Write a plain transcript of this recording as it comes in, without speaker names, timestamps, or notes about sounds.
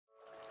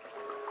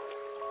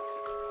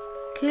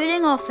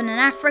Cooling off in an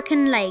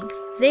African lake,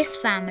 this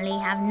family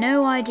have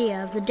no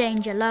idea of the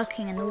danger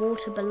lurking in the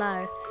water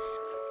below.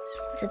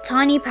 It's a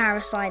tiny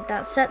parasite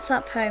that sets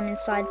up home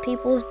inside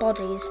people's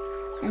bodies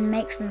and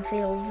makes them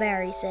feel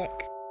very sick.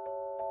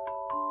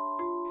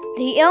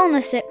 The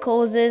illness it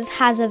causes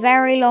has a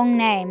very long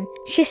name,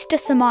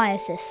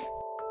 Schistosomiasis.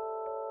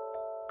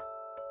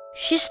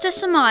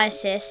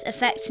 Schistosomiasis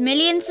affects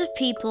millions of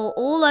people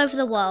all over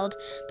the world,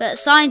 but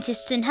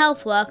scientists and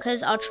health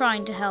workers are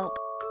trying to help.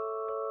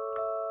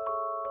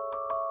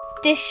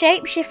 This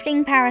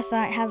shape-shifting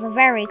parasite has a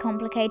very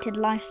complicated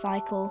life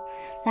cycle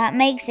that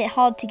makes it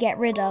hard to get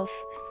rid of.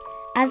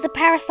 As the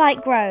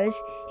parasite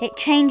grows, it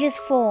changes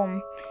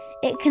form.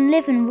 It can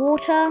live in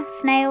water,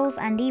 snails,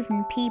 and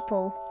even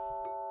people.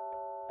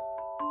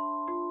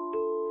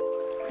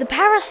 The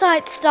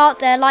parasites start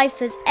their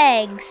life as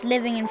eggs,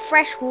 living in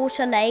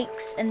freshwater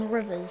lakes and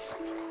rivers.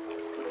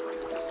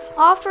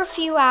 After a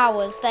few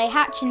hours, they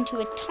hatch into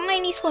a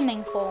tiny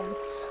swimming form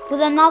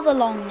with another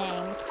long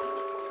name,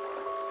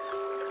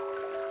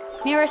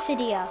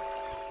 Miracidia.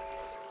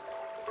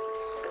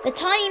 The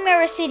tiny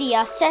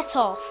Miracidia set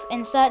off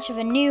in search of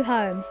a new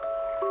home.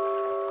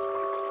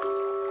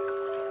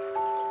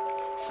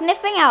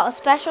 Sniffing out a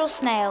special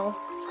snail,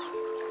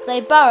 they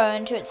burrow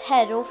into its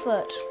head or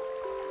foot.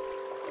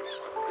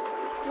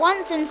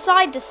 Once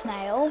inside the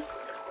snail,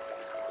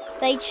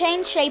 they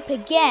change shape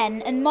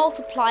again and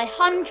multiply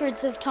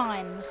hundreds of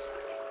times.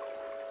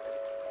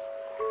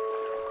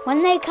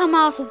 When they come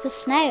out of the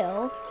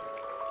snail,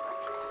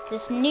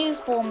 this new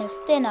form is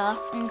thinner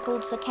and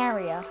called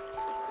Cercaria.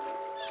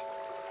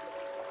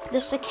 The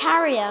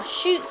Cercaria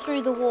shoot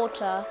through the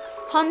water,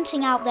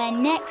 hunting out their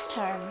next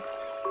home.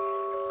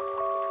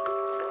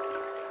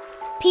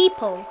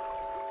 People.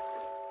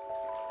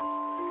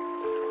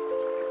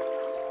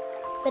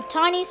 The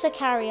tiny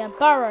Cercaria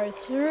burrow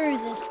through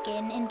the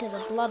skin into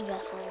the blood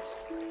vessels.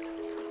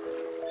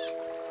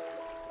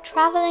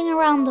 Travelling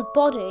around the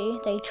body,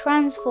 they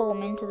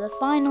transform into the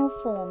final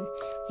form,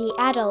 the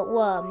adult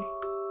worm.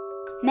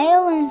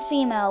 Male and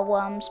female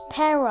worms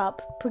pair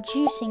up,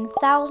 producing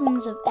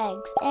thousands of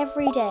eggs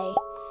every day.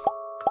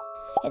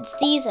 It's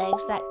these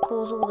eggs that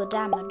cause all the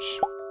damage.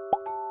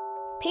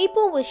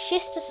 People with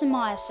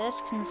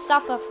schistosomiasis can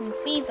suffer from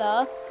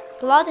fever,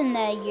 blood in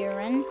their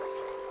urine,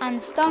 and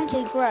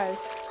stunted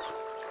growth.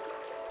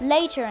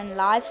 Later in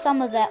life,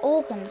 some of their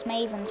organs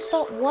may even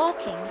stop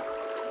working.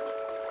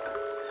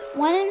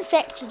 When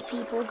infected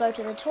people go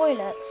to the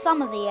toilet,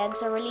 some of the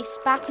eggs are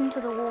released back into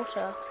the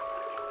water,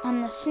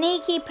 and the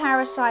sneaky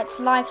parasite's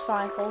life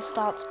cycle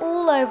starts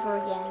all over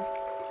again.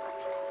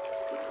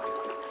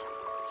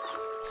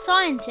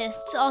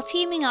 Scientists are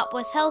teaming up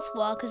with health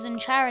workers and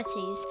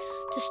charities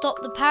to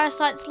stop the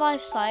parasite's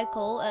life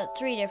cycle at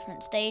 3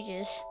 different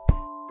stages.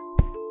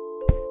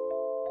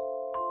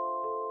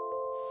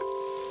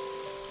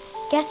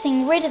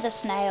 Getting rid of the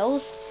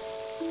snails,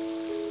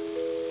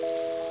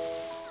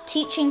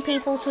 teaching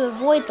people to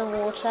avoid the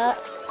water,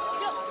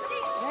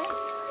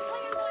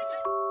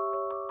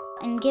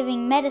 and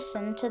giving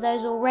medicine to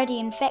those already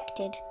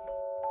infected.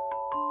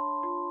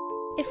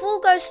 If all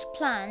goes to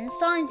plan,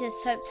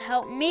 scientists hope to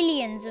help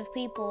millions of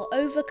people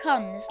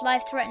overcome this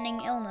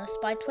life-threatening illness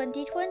by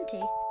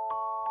 2020.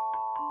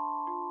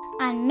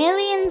 And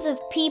millions of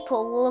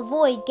people will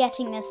avoid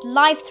getting this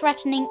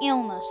life-threatening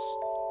illness.